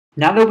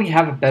Now that we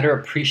have a better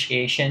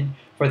appreciation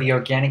for the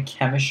organic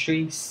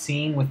chemistry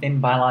seen within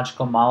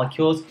biological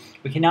molecules,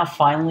 we can now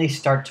finally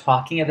start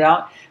talking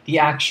about the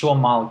actual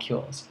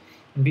molecules.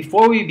 And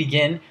before we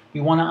begin,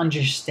 we want to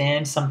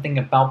understand something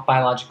about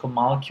biological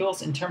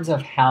molecules in terms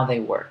of how they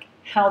work,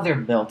 how they're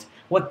built,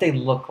 what they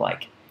look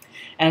like.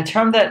 And a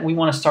term that we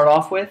want to start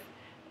off with,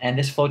 and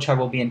this flowchart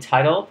will be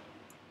entitled,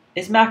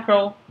 is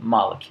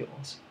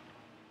macromolecules.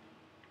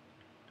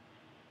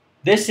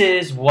 This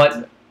is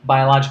what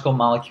biological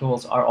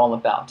molecules are all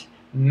about.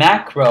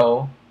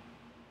 Macro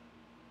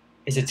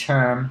is a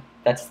term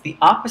that's the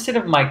opposite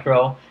of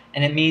micro,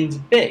 and it means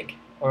big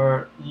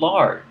or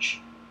large.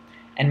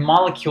 And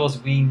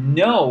molecules, we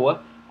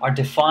know, are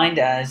defined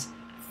as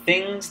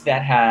things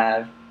that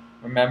have,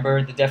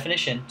 remember the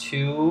definition,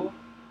 2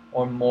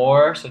 or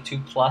more, so 2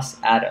 plus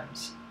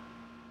atoms.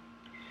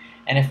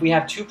 And if we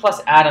have 2 plus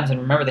atoms, and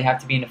remember they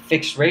have to be in a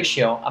fixed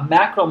ratio, a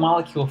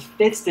macromolecule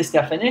fits this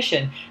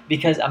definition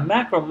because a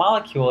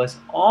macromolecule is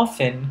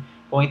often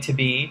going to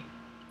be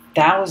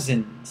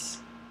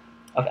thousands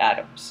of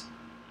atoms.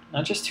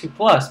 Not just 2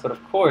 plus, but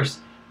of course,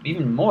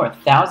 even more,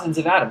 thousands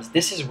of atoms.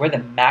 This is where the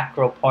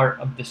macro part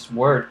of this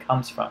word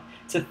comes from.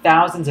 It's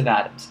thousands of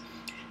atoms.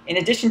 In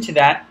addition to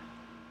that,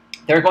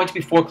 there are going to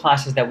be 4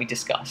 classes that we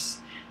discuss.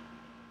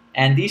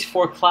 And these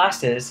 4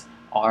 classes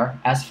are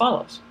as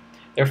follows.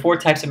 There are 4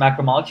 types of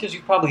macromolecules.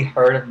 You've probably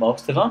heard of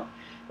most of them.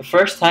 The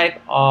first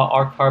type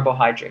are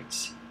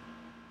carbohydrates.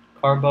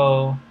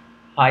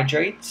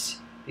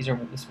 Carbohydrates,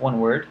 this one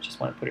word,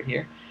 just want to put it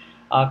here.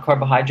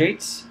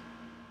 Carbohydrates.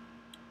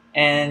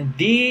 And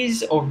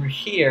these over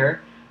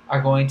here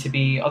are going to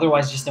be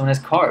otherwise just known as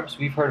carbs.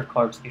 We've heard of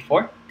carbs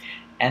before.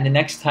 And the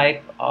next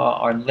type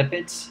are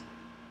lipids.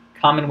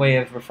 Common way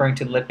of referring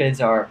to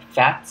lipids are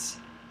fats.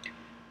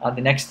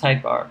 The next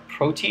type are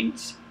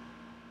proteins.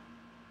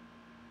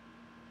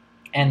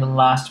 And the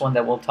last one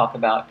that we'll talk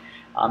about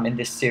in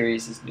this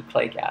series is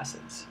nucleic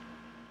acids.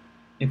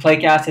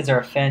 Nucleic acids are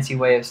a fancy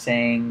way of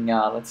saying,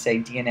 let's say,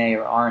 DNA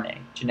or RNA,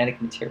 genetic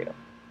material.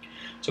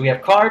 So we have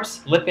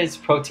carbs, lipids,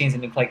 proteins,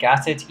 and nucleic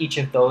acids. Each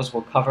of those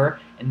we'll cover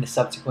in the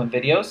subsequent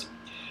videos.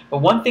 But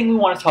one thing we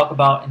want to talk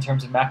about in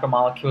terms of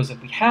macromolecules that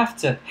we have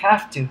to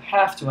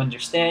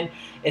understand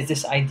is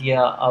this idea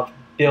of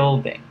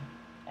building,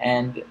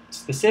 and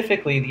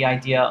specifically the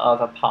idea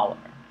of a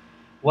polymer.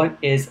 What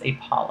is a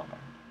polymer?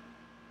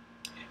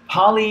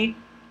 Poly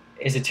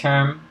is a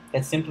term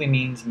that simply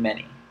means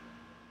many.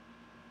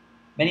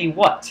 Many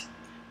what?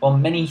 Well,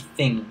 many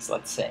things,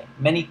 let's say.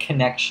 Many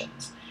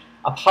connections.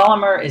 A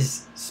polymer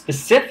is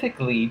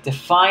specifically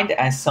defined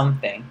as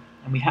something,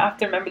 and we have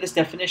to remember this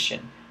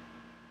definition,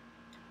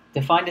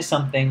 defined as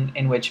something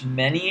in which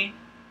many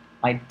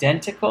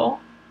identical,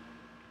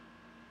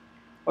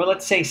 or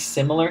let's say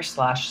similar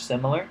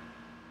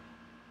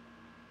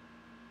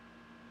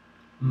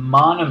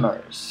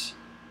monomers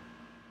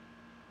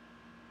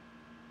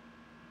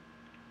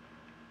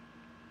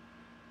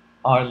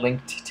are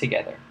linked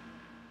together.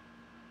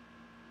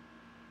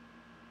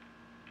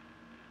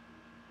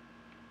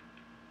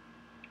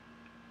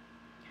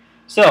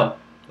 So,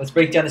 let's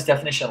break down this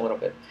definition a little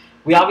bit.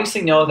 We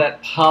obviously know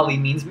that poly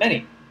means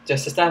many.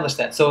 Just established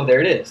that. So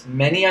there it is.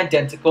 Many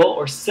identical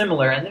or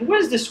similar. And then what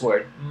is this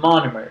word?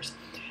 Monomers.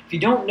 If you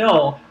don't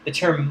know, the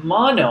term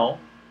mono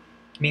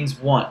means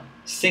one.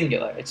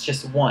 Singular. It's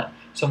just one.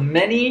 So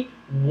many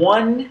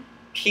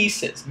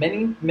pieces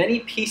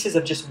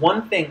of just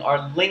one thing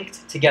are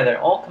linked together,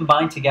 all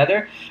combined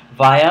together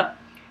via,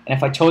 and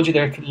if I told you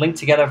they're linked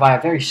together via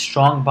very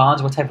strong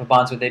bonds, what type of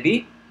bonds would they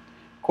be?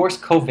 Of course,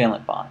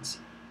 covalent bonds.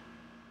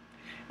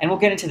 And we'll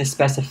get into the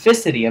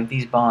specificity of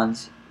these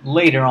bonds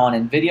later on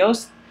in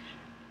videos.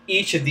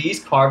 Each of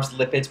these, carbs,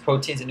 lipids,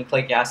 proteins, and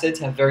nucleic acids,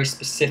 have very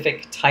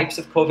specific types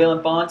of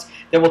covalent bonds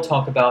that we'll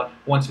talk about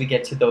once we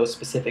get to those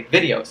specific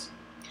videos.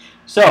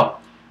 So,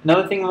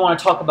 another thing we want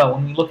to talk about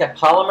when we look at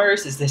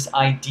polymers is this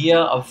idea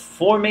of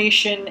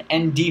formation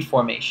and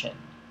deformation.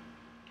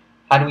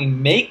 How do we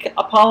make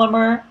a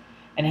polymer,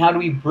 and how do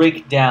we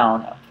break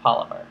down a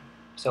polymer?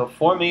 So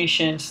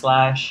formation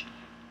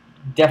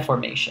 /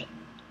 deformation.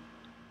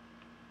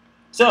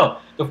 So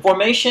the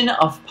formation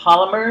of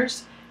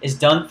polymers is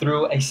done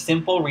through a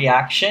simple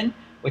reaction,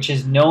 which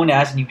is known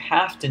as, and you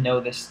have to know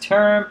this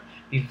term,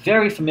 be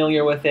very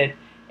familiar with it,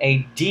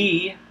 a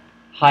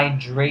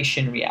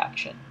dehydration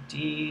reaction.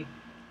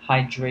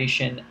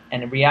 Dehydration,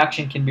 and a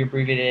reaction can be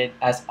abbreviated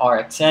as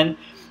RXN.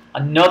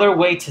 Another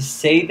way to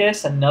say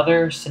this,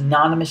 another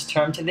synonymous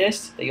term to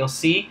this that you'll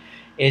see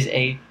is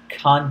a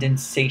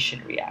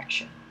condensation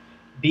reaction.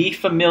 Be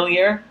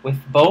familiar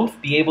with both,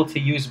 be able to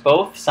use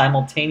both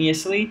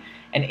simultaneously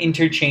and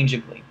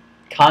interchangeably.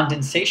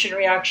 Condensation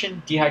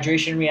reaction,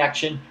 dehydration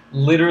reaction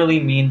literally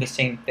mean the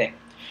same thing.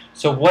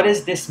 So what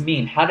does this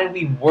mean? How do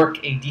we work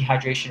a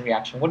dehydration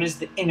reaction? What is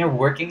the inner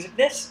workings of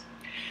this?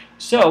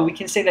 So we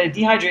can say that a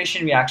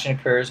dehydration reaction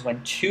occurs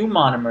when 2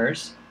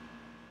 monomers,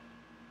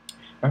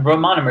 remember what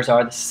monomers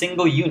are, the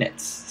single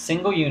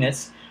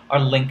units are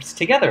linked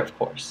together, of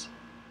course.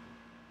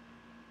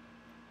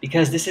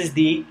 Because this is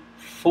the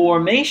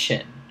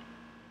formation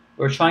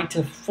We're trying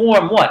to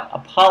form what? A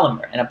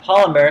polymer. And a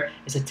polymer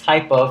is a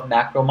type of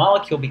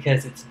macromolecule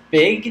because it's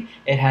big,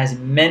 it has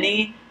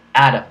many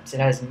atoms. It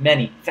has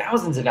many,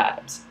 thousands of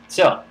atoms.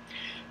 So,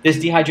 this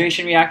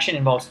dehydration reaction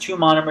involves two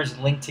monomers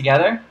linked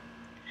together.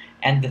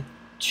 And the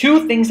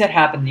two things that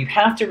happen that you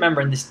have to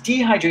remember in this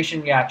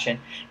dehydration reaction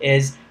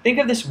is, think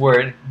of this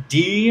word,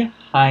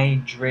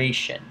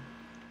 dehydration.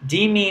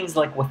 De means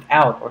like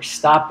without, or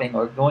stopping,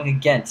 or going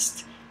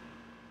against.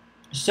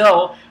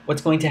 So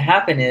what's going to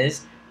happen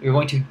is you're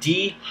going to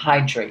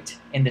dehydrate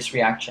in this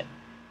reaction.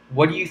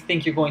 What do you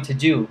think you're going to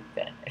do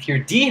then? If you're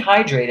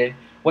dehydrated,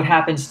 what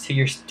happens to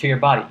your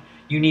body?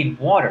 You need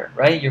water,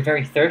 right? You're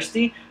very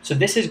thirsty. So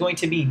this is going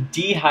to be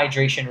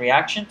dehydration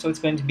reaction. So it's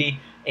going to be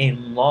a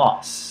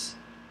loss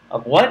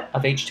of what?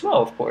 Of H2O,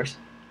 of course.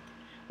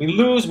 We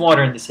lose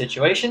water in this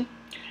situation.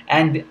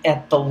 And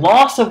at the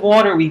loss of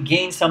water, we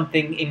gain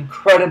something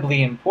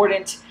incredibly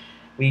important.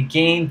 We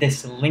gain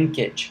this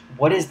linkage.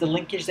 What is the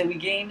linkage that we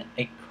gain?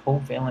 A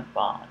covalent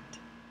bond.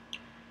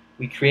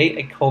 We create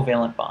a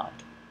covalent bond.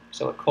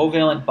 So a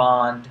covalent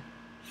bond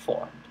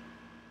formed.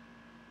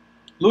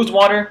 Lose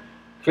water,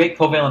 create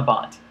covalent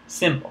bond.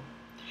 Simple.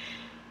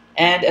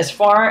 And as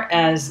far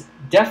as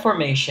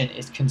deformation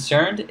is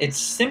concerned, it's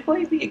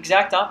simply the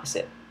exact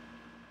opposite.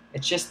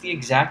 It's just the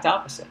exact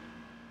opposite.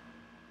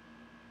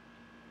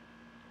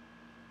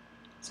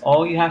 That's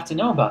all you have to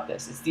know about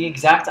this. It's the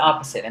exact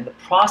opposite. And the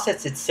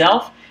process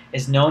itself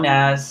is known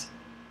as,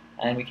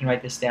 and we can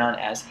write this down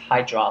as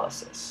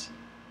hydrolysis.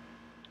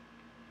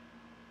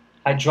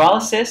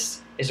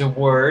 Hydrolysis is a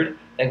word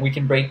that we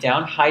can break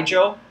down.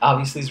 Hydro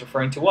obviously is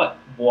referring to what?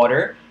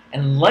 Water.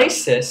 And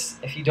lysis,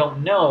 if you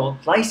don't know,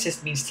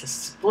 lysis means to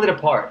split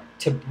apart,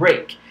 to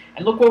break.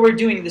 And look what we're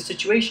doing in this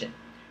situation.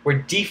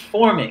 We're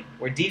deforming,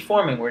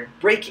 we're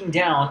breaking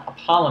down a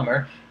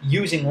polymer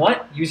using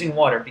what? Using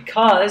water.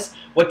 Because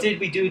what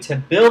did we do to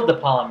build the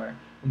polymer?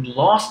 We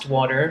lost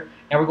water,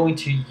 and we're going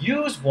to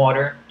use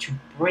water to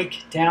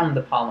break down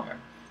the polymer.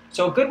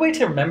 So a good way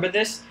to remember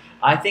this,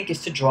 I think,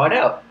 is to draw it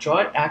out. Draw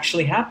it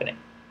actually happening.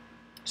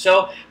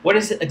 So what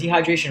is a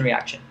dehydration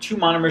reaction? Two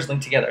monomers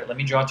linked together. Let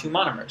me draw two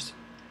monomers.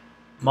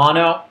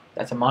 Mono,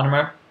 that's a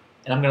monomer,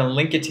 and I'm going to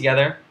link it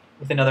together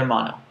with another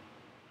mono.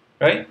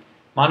 Right?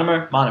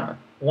 Monomer, monomer.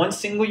 One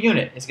single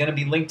unit is going to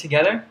be linked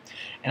together,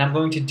 and I'm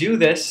going to do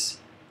this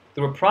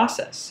through a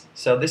process.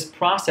 So this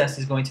process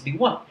is going to be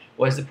what?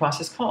 What is the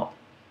process called?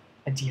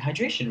 A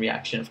dehydration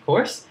reaction, of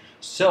course.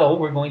 So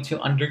we're going to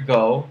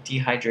undergo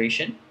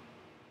dehydration.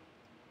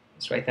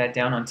 Let's write that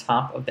down on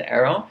top of the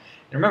arrow.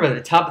 And remember, the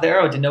top of the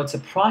arrow denotes a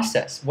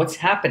process. What's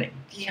happening?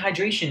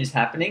 Dehydration is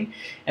happening.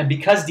 And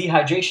because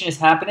dehydration is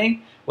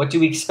happening, what do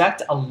we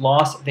expect? A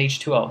loss of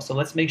H2O. So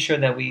let's make sure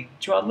that we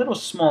draw a little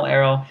small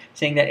arrow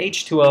saying that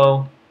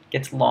H2O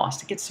gets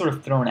lost. It gets sort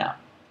of thrown out.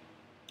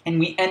 And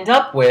we end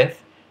up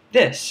with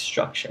this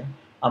structure,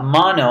 a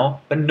mono,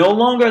 but no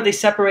longer are they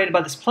separated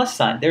by this plus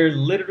sign. They're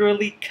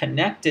literally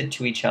connected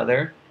to each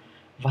other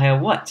via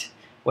what?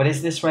 What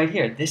is this right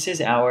here? This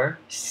is our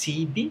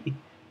CB.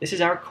 This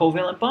is our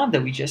covalent bond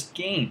that we just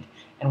gained.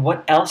 And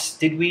what else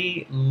did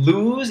we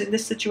lose in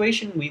this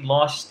situation? We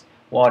lost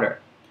water.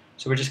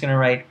 So we're just going to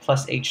write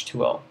plus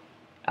H2O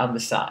on the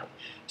side.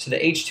 So the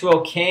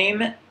H2O came,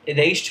 the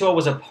H2O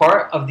was a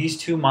part of these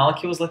two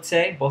molecules, let's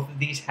say. Both of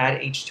these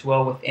had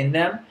H2O within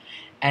them.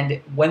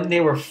 And when they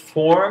were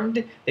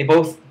formed, they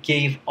both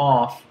gave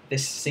off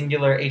this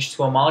singular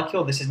H2O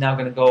molecule. This is now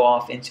going to go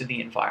off into the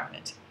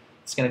environment.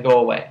 It's going to go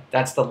away.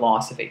 That's the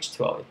loss of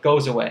H2O. It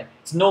goes away.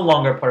 It's no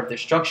longer part of their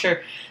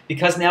structure.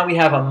 Because now we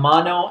have a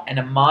mono and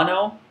a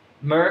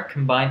monomer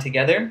combined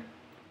together,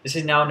 this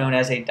is now known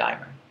as a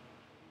dimer.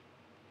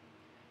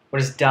 What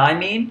does di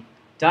mean?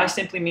 Di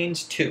simply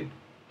means two.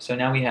 So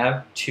now we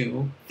have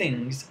two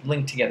things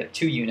linked together,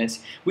 two units.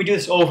 We do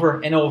this over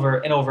and over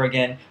and over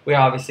again. We're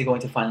obviously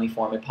going to finally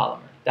form a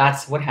polymer.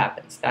 That's what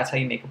happens. That's how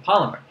you make a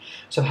polymer.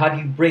 So how do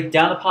you break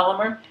down a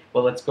polymer?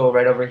 Well, let's go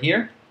right over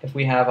here. If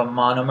we have a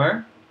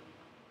monomer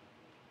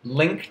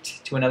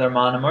linked to another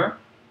monomer,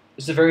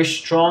 this is a very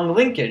strong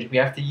linkage. We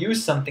have to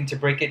use something to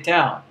break it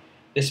down.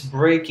 This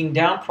breaking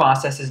down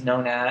process is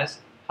known as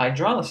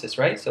hydrolysis,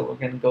 right? So we're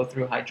going to go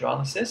through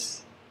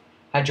hydrolysis.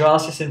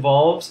 Hydrolysis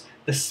involves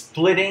the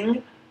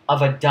splitting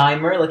of a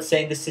dimer, let's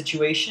say in this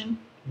situation,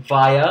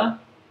 via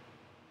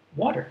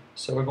water.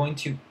 So we're going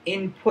to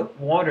input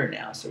water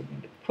now. So we're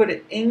going to put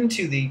it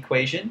into the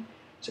equation.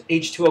 So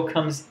H2O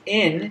comes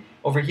in.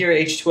 Over here,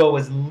 H2O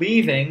was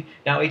leaving.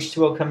 Now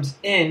H2O comes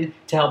in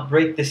to help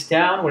break this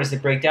down. What does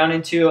it break down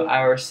into?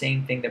 Our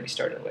same thing that we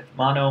started with.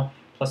 Mono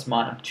plus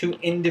mono. Two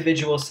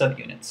individual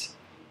subunits.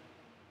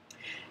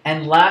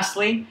 And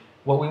lastly,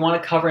 what we want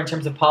to cover in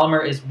terms of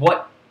polymer is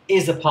what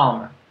is a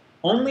polymer.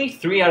 Only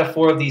 3 out of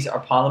 4 of these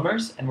are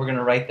polymers, and we're going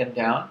to write them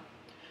down.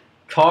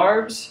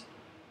 Carbs,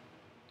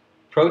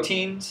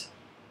 proteins,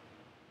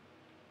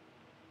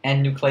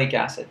 and nucleic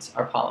acids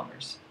are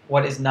polymers.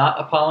 What is not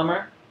a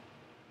polymer?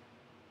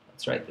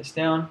 Let's write this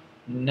down.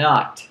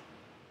 Not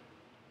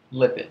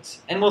lipids.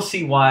 And we'll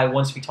see why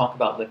once we talk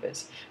about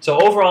lipids.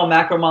 So overall,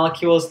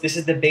 macromolecules, this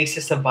is the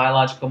basis of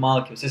biological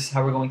molecules. This is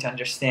how we're going to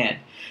understand.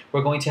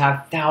 We're going to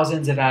have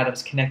thousands of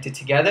atoms connected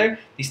together.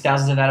 These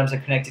thousands of atoms that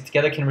are connected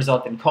together can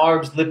result in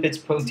carbs,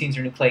 lipids, proteins,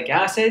 or nucleic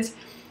acids.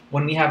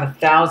 When we have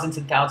thousands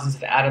and thousands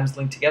of atoms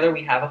linked together,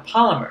 we have a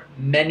polymer,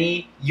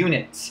 many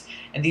units.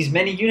 And these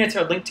many units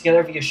are linked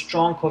together via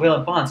strong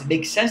covalent bonds. It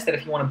makes sense that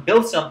if you want to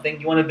build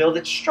something, you want to build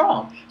it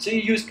strong. So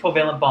you use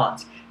covalent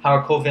bonds. How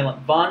are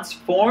covalent bonds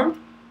formed?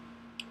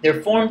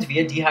 They're formed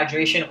via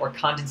dehydration or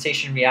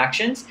condensation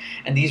reactions,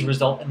 and these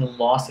result in the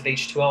loss of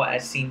H2O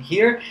as seen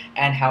here.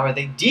 And how are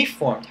they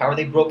deformed? How are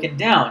they broken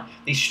down?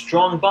 These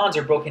strong bonds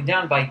are broken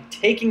down by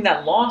taking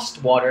that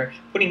lost water,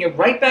 putting it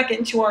right back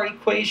into our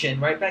equation,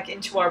 right back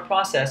into our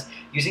process,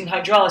 using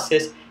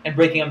hydrolysis, and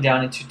breaking them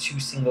down into 2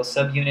 single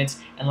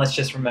subunits. And let's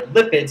just remember,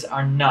 lipids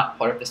are not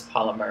part of this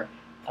polymer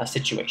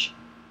situation.